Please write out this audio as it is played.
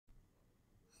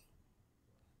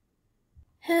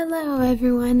Hello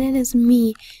everyone, it is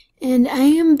me, and I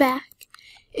am back,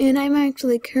 and I'm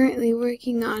actually currently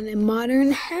working on a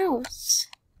modern house.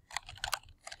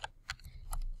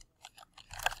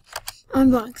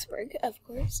 On BLoxburg, of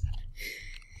course.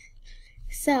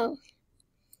 So,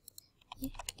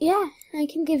 yeah, I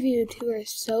can give you a tour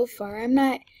so far. I'm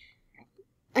not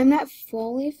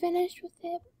fully finished with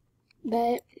it,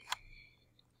 but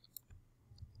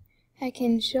I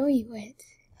can show you it.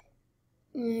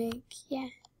 Yeah,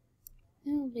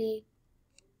 it'll be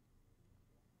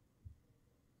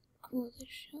cool to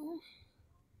show.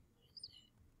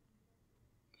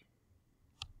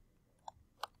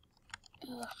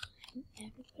 Ugh, I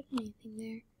never put anything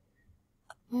there.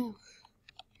 Wow,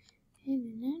 I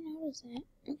did not notice that.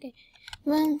 Okay,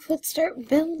 well, let's start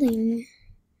building.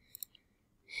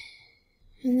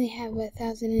 I only have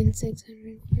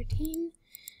 1,614.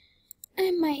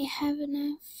 I might have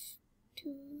enough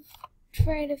to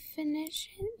try to finish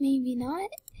it, maybe not.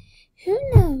 Who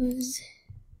knows?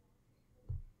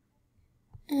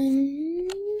 Here.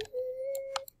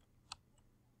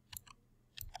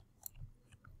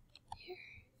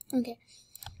 Okay.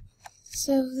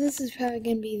 So this is probably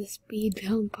gonna be the speed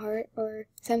build part or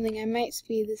something. I might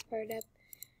speed this part up.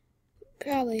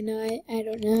 Probably not. I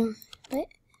don't know. But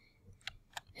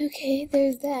okay,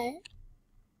 there's that.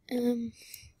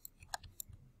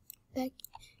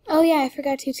 Oh yeah, I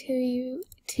forgot to tour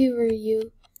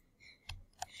you.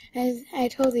 As I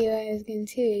told you I was going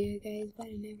to tour you guys, but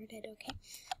I never did.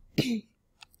 Okay.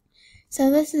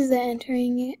 So this is the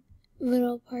entering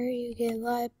little part. You get a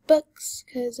lot of books,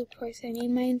 because of course I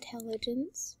need my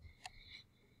intelligence.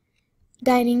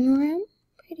 Dining room,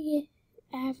 pretty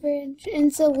average. And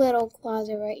it's a little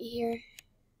closet right here.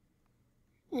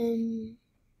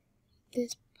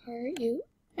 This part,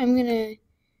 I'm gonna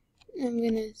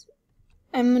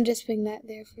just bring that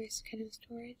there for kind of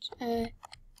storage.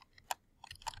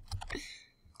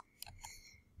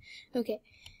 Okay,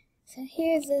 so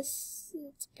here's this.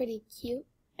 It's pretty cute.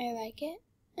 I like it.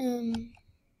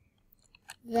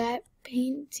 That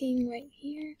painting right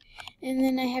here, and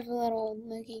then I have a little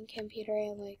looking computer. I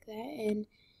like that, and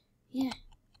yeah.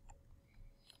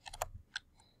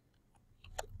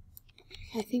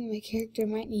 I think my character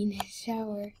might need a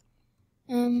shower.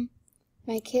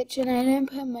 My kitchen, I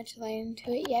didn't put much light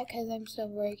into it yet because I'm still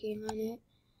working on it.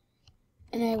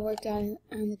 And I worked on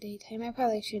the daytime. I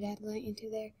probably should add light into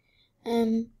there.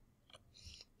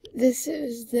 This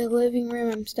is the living room.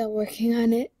 I'm still working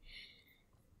on it.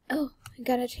 Oh, I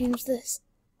gotta change this.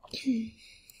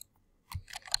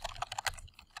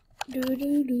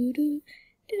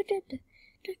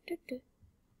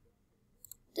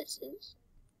 This is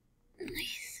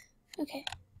nice. Okay.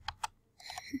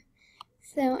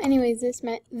 So, anyways, this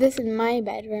is my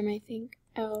bedroom. I think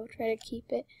I'll try to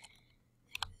keep it.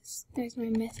 There's my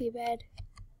messy bed.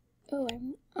 Oh,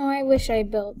 I wish I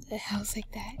built a house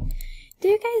like that. Do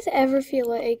you guys ever feel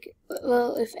like,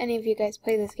 well, if any of you guys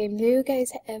play this game, do you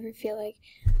guys ever feel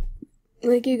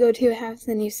like you go to a house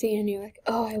and you see it and you're like,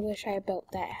 oh, I wish I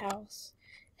built that house.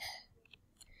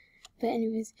 But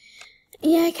anyways,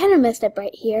 yeah, I kind of messed up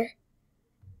right here.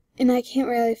 And I can't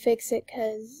really fix it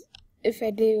because if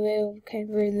I do, it'll kind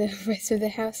of ruin the rest of the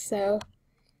house, so.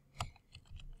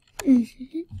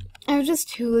 I'm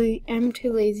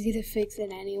too lazy to fix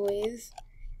it anyways.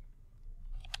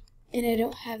 And I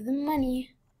don't have the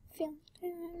money.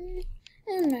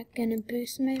 I'm not gonna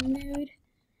boost my mood.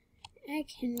 I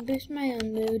can boost my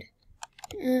own mood.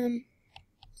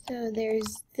 So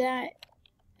there's that.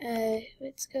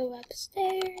 Let's go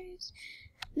upstairs.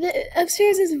 The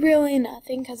upstairs is really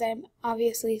nothing because I'm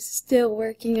obviously still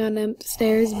working on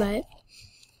upstairs, but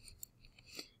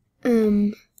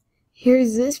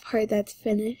here's this part that's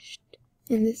finished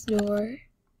in this door.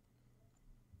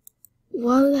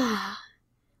 Voila!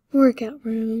 Workout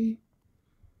room.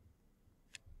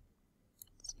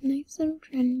 It's nice little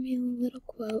trendy little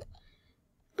quote.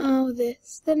 Oh, the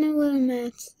new little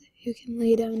mats that you can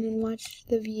lay down and watch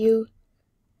the view.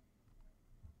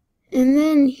 And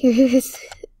then here's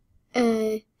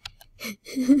I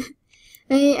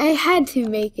had to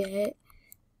make it.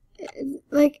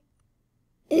 Like,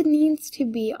 it needs to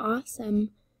be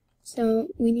awesome. So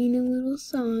we need a little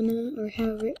sauna, or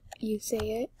however you say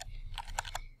it.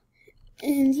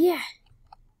 And yeah.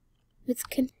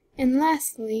 And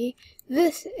lastly,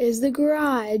 this is the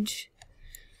garage.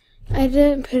 I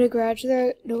didn't put a garage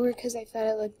door because I thought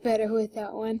it looked better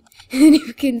without one. And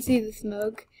you can see the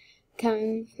smoke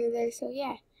coming through there, so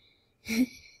yeah.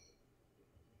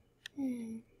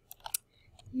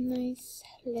 Nice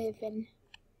living.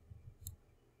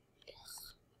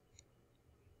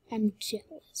 I'm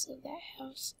jealous of that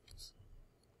house.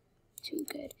 too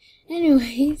good.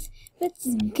 Anyways, let's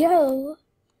go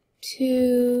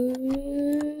to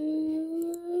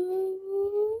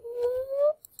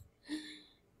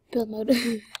build mode.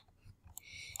 I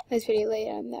was pretty late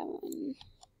on that one.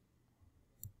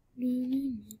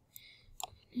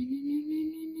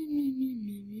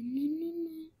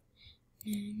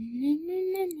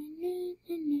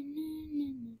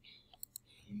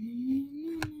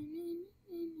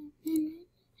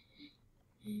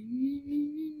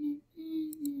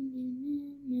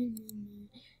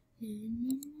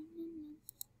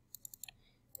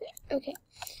 Okay,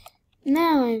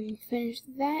 now I'm finished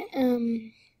that.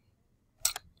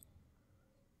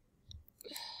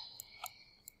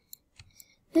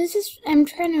 I'm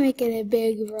trying to make it a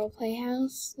big roleplay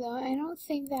house, though I don't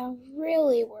think that'll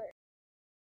really work.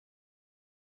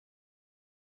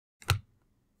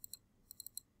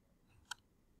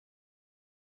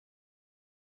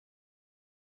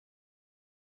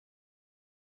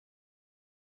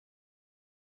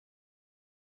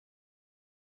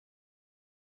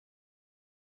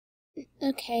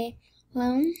 Okay,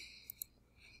 well,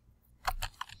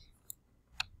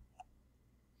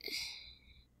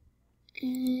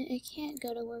 I can't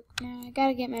go to work now. I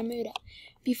gotta get my mood up.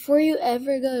 Before you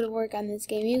ever go to work on this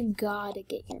game, you gotta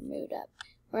get your mood up,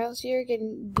 or else you're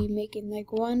gonna be making like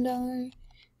 $1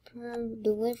 per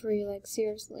delivery, like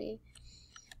seriously.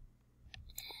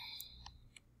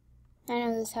 I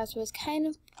know this house was kind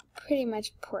of pretty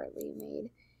much poorly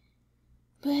made,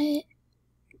 but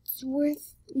it's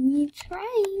worth me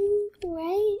trying,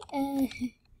 right?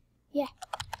 Yeah.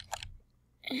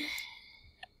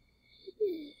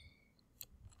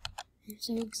 I'm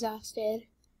so exhausted.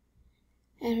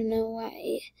 I don't know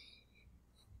why.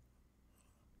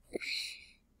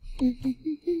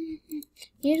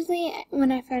 Usually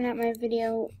when I find out my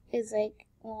video is like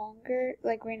longer,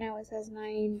 like right now it says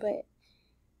 9, but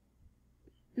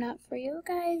not for you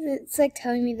guys. It's like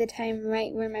telling me the time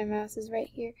right where my mouse is right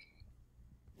here,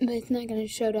 but it's not gonna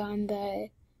show it on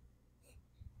the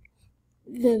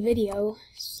video.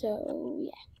 So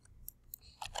yeah.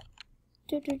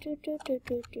 I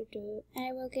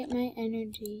will get my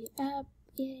energy up.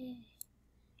 Yay.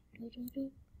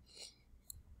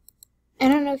 I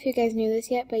don't know if you guys knew this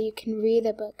yet, but you can read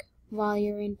a book while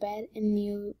you're in bed and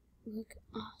you look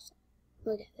awesome.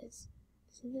 Look at this.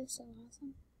 Isn't this so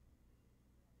awesome?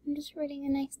 I'm just reading a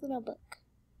nice little book.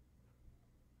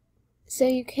 So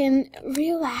you can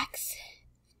relax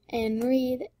and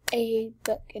read a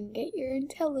book and get your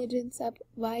intelligence up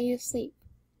while you sleep.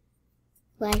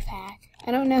 Life hack. I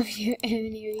don't know if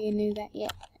any of you knew that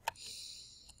yet.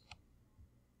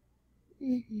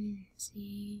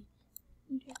 See.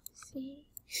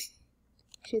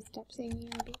 Should stop saying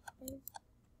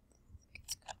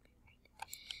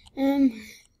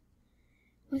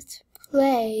let's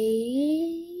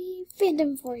play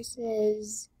Phantom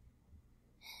Forces.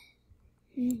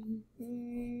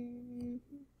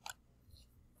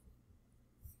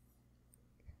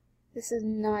 This is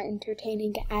not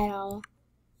entertaining at all.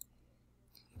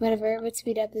 Whatever, it would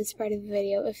speed up this part of the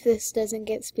video. If this doesn't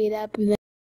get speed up, then...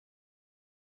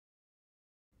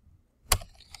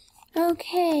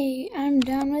 Okay, I'm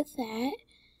done with that.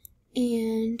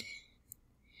 And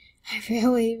I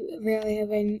really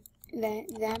hope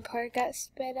that part got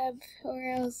sped up, or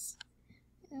else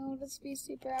it'll just be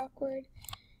super awkward.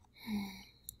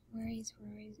 Worries.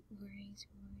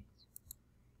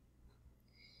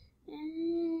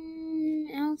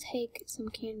 I'll take some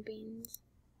canned beans.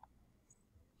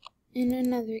 And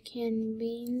another canned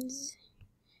beans.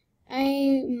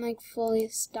 I'm like fully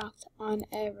stocked on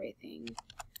everything.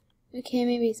 Okay,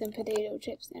 maybe some potato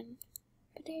chips then.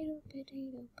 Potato.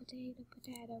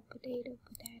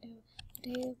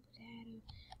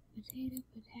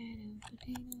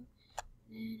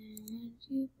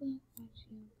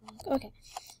 Okay,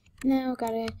 now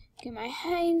gotta get my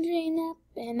hydrate up,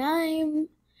 and I'm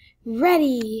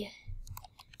ready.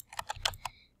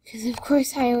 Because of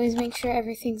course I always make sure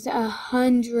everything's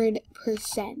 100%.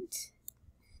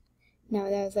 No,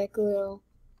 that was like a little...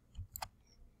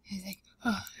 I was like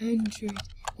 100,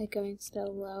 like going so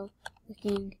low,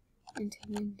 looking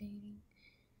intimidating.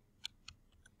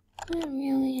 I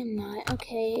really am not.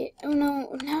 Okay. Oh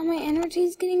no, now my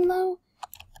energy's getting low.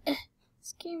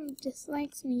 This game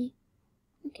dislikes me.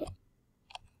 Okay.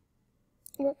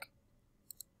 Work.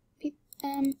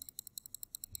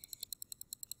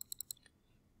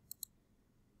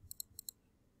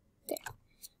 There.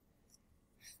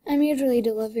 I'm usually a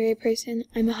delivery person.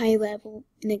 I'm a high level,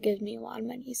 and it gives me a lot of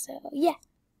money, so yeah.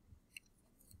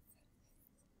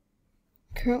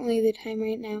 Currently, the time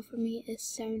right now for me is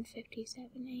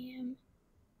 7:57 a.m.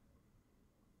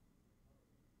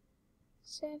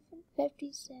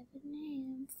 7:57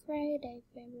 a.m. Friday,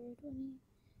 February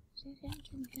 22nd,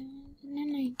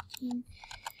 2019.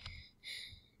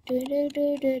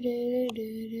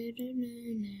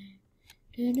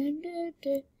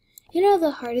 You know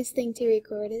the hardest thing to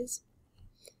record is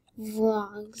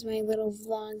vlogs, my little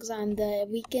vlogs on the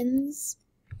weekends.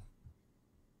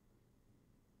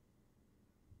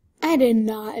 I did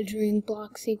not drink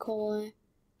Bloxy Cola.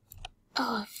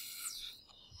 Oh,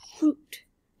 fruit.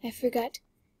 I forgot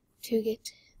to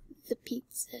get the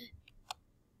pizza.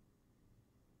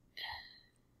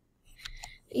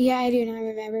 Yeah, I do not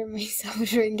remember myself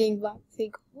drinking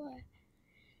Bloxy Cola. It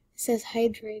says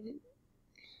hydrated.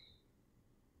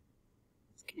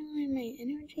 It's gonna run my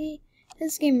energy.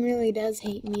 This game really does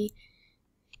hate me.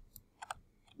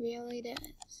 Really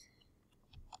does.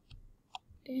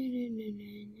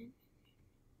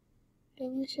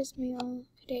 Delicious meal,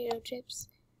 potato chips.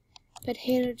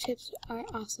 Potato chips are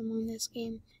awesome on this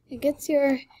game. It gets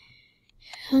your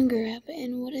hunger up.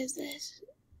 And what is this?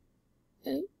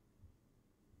 Oh.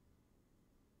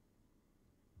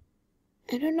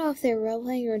 I don't know if they're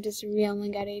roleplaying or just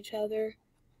yelling at each other.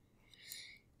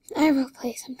 I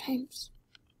roleplay sometimes.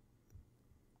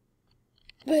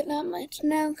 But not much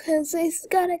now, because I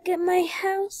gotta get my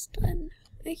house done.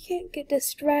 I can't get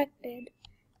distracted.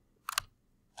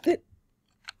 But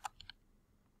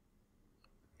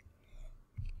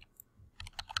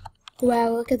wow,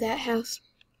 look at that house.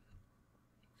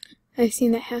 I've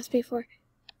seen that house before.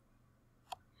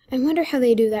 I wonder how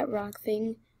they do that rock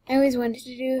thing. I always wanted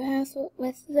to do a house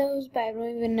with those, but I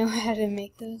don't even know how to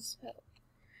make those. So.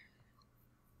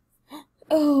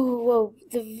 Oh, whoa,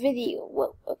 the video.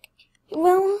 Whoa, okay.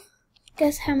 Well,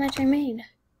 guess how much I made?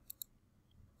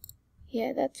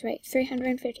 Yeah, that's right,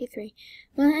 353.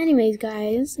 Well, anyways,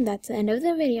 guys, that's the end of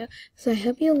the video. So I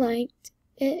hope you liked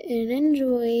it and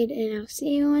enjoyed, and I'll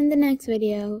see you in the next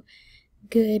video.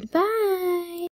 Goodbye!